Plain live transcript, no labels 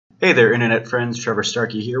Hey there, internet friends. Trevor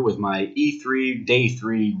Starkey here with my E3 Day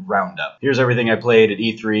 3 Roundup. Here's everything I played at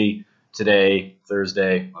E3 today,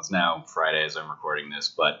 Thursday. Well, it's now Friday as I'm recording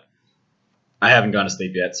this, but I haven't gone to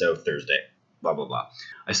sleep yet, so Thursday. Blah, blah, blah.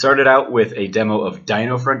 I started out with a demo of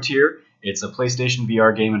Dino Frontier. It's a PlayStation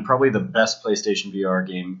VR game and probably the best PlayStation VR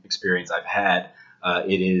game experience I've had.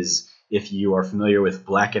 It is, if you are familiar with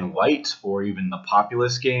Black and White or even the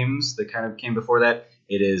Populous games that kind of came before that,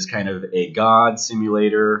 it is kind of a god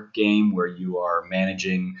simulator game where you are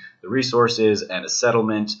managing the resources and a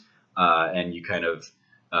settlement, and you kind of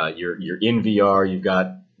you're in VR. You've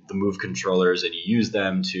got the Move controllers, and you use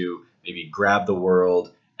them to maybe grab the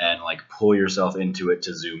world and like pull yourself into it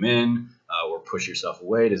to zoom in, or push yourself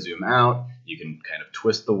away to zoom out. You can kind of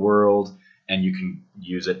twist the world, and you can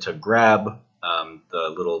use it to grab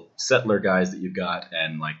the little settler guys that you've got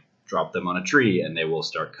and like drop them on a tree, and they will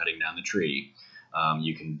start cutting down the tree.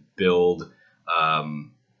 You can build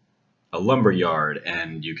a lumber yard,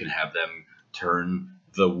 and you can have them turn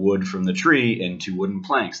the wood from the tree into wooden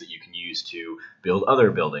planks that you can use to build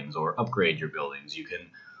other buildings or upgrade your buildings. You can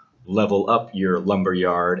level up your lumber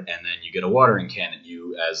yard, and then you get a watering can, and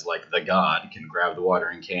you, as like the god, can grab the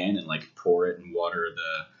watering can and like pour it and water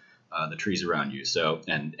the trees around you. So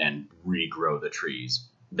and regrow the trees.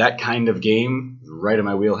 That kind of game, right in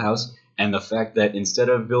my wheelhouse. And the fact that instead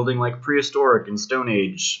of building like prehistoric and Stone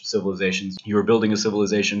Age civilizations, you are building a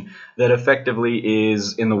civilization that effectively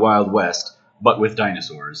is in the Wild West, but with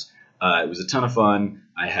dinosaurs. It was a ton of fun.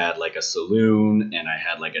 I had like a saloon, and I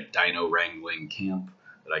had like a dino wrangling camp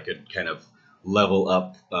that I could kind of level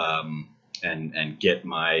up and get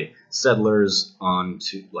my settlers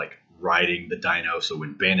onto like riding the dino. So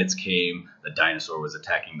when bandits came, the dinosaur was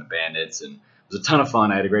attacking the bandits, and it was a ton of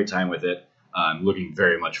fun. I had a great time with it. I'm looking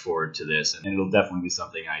very much forward to this, and it'll definitely be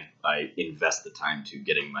something I invest the time to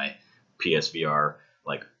getting my PSVR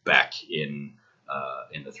like back in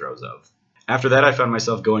the throes of. After that, I found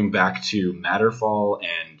myself going back to Matterfall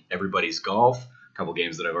and Everybody's Golf, a couple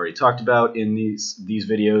games that I've already talked about in these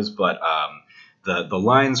videos, but the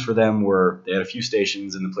lines for them were, they had a few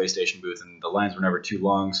stations in the PlayStation booth, and the lines were never too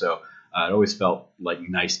long, so it always felt like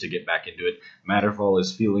nice to get back into it. Matterfall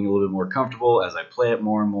is feeling a little bit more comfortable as I play it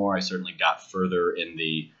more and more. I certainly got further in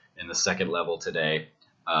the second level today.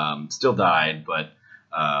 Still died, but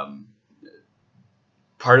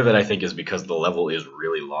part of it I think is because the level is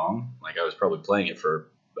really long. Like I was probably playing it for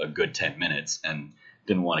a good 10 minutes and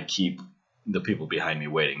didn't want to keep the people behind me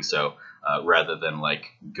waiting. So rather than like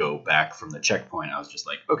go back from the checkpoint, I was just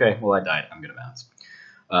like, okay, well I died, I'm gonna bounce.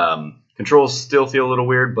 Controls still feel a little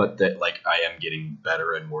weird, but that like I am getting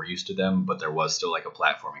better and more used to them. But there was still like a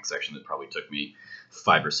platforming section that probably took me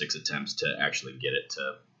 5 or 6 attempts to actually get it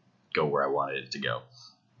to go where I wanted it to go.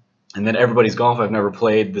 And then Everybody's Golf, I've never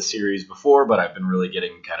played the series before, but I've been really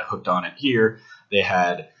getting kind of hooked on it here. They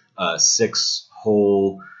had a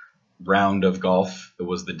 6-hole round of golf. It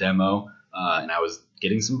was the demo, and I was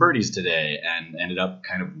getting some birdies today and ended up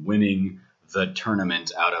kind of winning the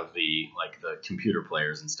tournament out of the computer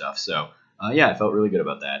players and stuff. So yeah, I felt really good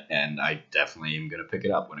about that, and I definitely am going to pick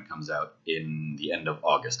it up when it comes out in the end of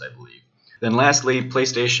August, I believe. Then lastly,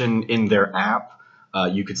 PlayStation, in their app,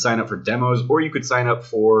 you could sign up for demos, or you could sign up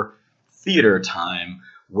for theater time,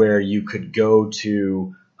 where you could go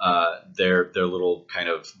to their little kind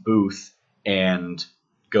of booth and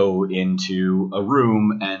go into a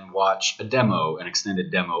room and watch a demo, an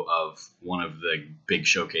extended demo of one of the big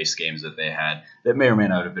showcase games that they had that may or may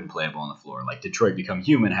not have been playable on the floor. Like Detroit Become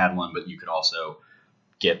Human had one, but you could also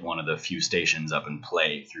get one of the few stations up and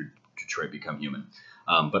play through Detroit Become Human.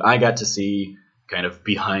 But I got to see kind of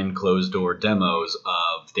behind closed door demos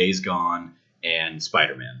of Days Gone and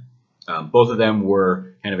Spider-Man. Both of them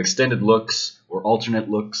were kind of extended looks or alternate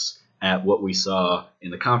looks at what we saw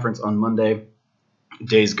in the conference on Monday.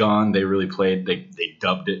 Days Gone, they really played, they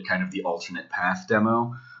dubbed it kind of the alternate path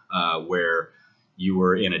demo, where you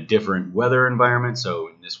were in a different weather environment. So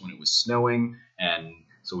in this one it was snowing, and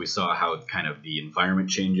so we saw how kind of the environment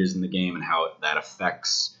changes in the game and how that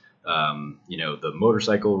affects the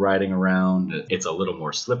motorcycle riding around. It's a little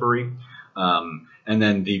more slippery. And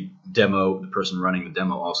then the person running the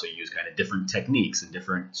demo also used kind of different techniques and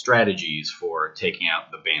different strategies for taking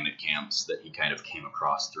out the bandit camps that he kind of came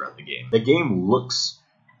across throughout the game. The game looks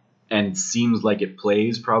and seems like it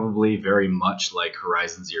plays probably very much like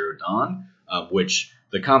Horizon Zero Dawn, which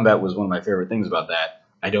the combat was one of my favorite things about that.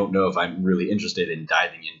 I don't know if I'm really interested in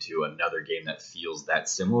diving into another game that feels that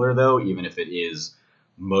similar, though, even if it is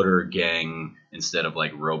motor gang instead of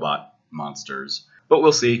like robot monsters. But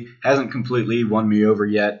we'll see. Hasn't completely won me over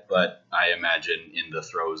yet, but I imagine in the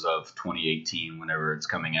throes of 2018, whenever it's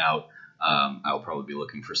coming out, I'll probably be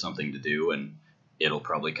looking for something to do, and it'll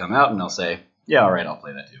probably come out, and I'll say, yeah, all right, I'll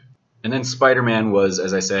play that too. And then Spider-Man was,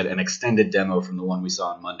 as I said, an extended demo from the one we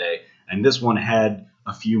saw on Monday, and this one had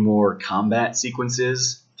a few more combat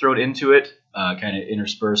sequences thrown into it, kind of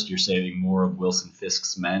interspersed. You're saving more of Wilson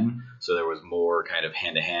Fisk's men, so there was more kind of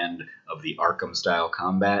hand-to-hand of the Arkham-style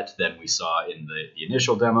combat than we saw in the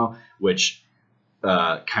initial demo, which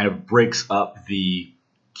kind of breaks up the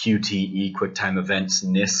QTE, quick time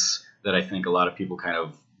events-ness that I think a lot of people kind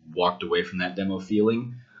of walked away from that demo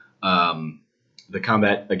feeling. The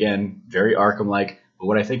combat, again, very Arkham-like, but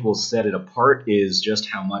what I think will set it apart is just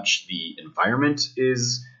how much the environment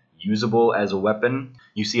is usable as a weapon.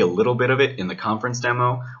 You see a little bit of it in the conference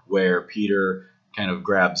demo where Peter kind of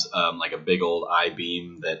grabs like a big old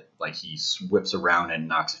I-beam that like he whips around and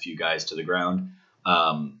knocks a few guys to the ground.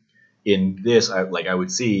 In this, I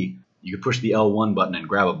would see you could push the L1 button and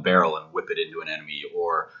grab a barrel and whip it into an enemy,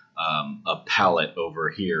 or a pallet over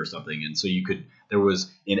here or something. And so there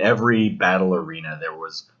was, in every battle arena, there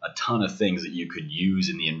was a ton of things that you could use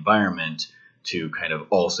in the environment to kind of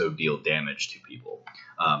also deal damage to people.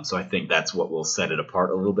 So I think that's what will set it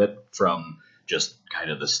apart a little bit from just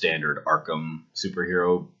kind of the standard Arkham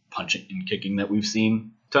superhero punching and kicking that we've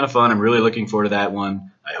seen. Ton of fun. I'm really looking forward to that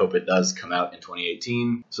one. I hope it does come out in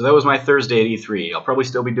 2018. So that was my Thursday at E3. I'll probably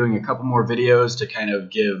still be doing a couple more videos to kind of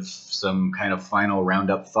give some kind of final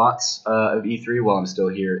roundup thoughts of E3 while I'm still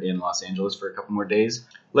here in Los Angeles for a couple more days.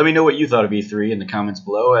 Let me know what you thought of E3 in the comments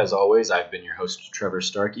below. As always, I've been your host, Trevor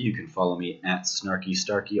Starkey. You can follow me at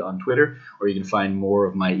SnarkyStarkey on Twitter, or you can find more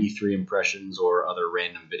of my E3 impressions or other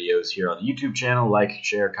random videos here on the YouTube channel. Like,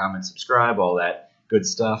 share, comment, subscribe, all that good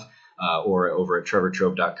stuff, or over at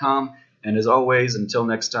trevortrove.com. And as always, until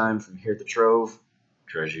next time, from here at the Trove,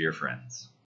 treasure your friends.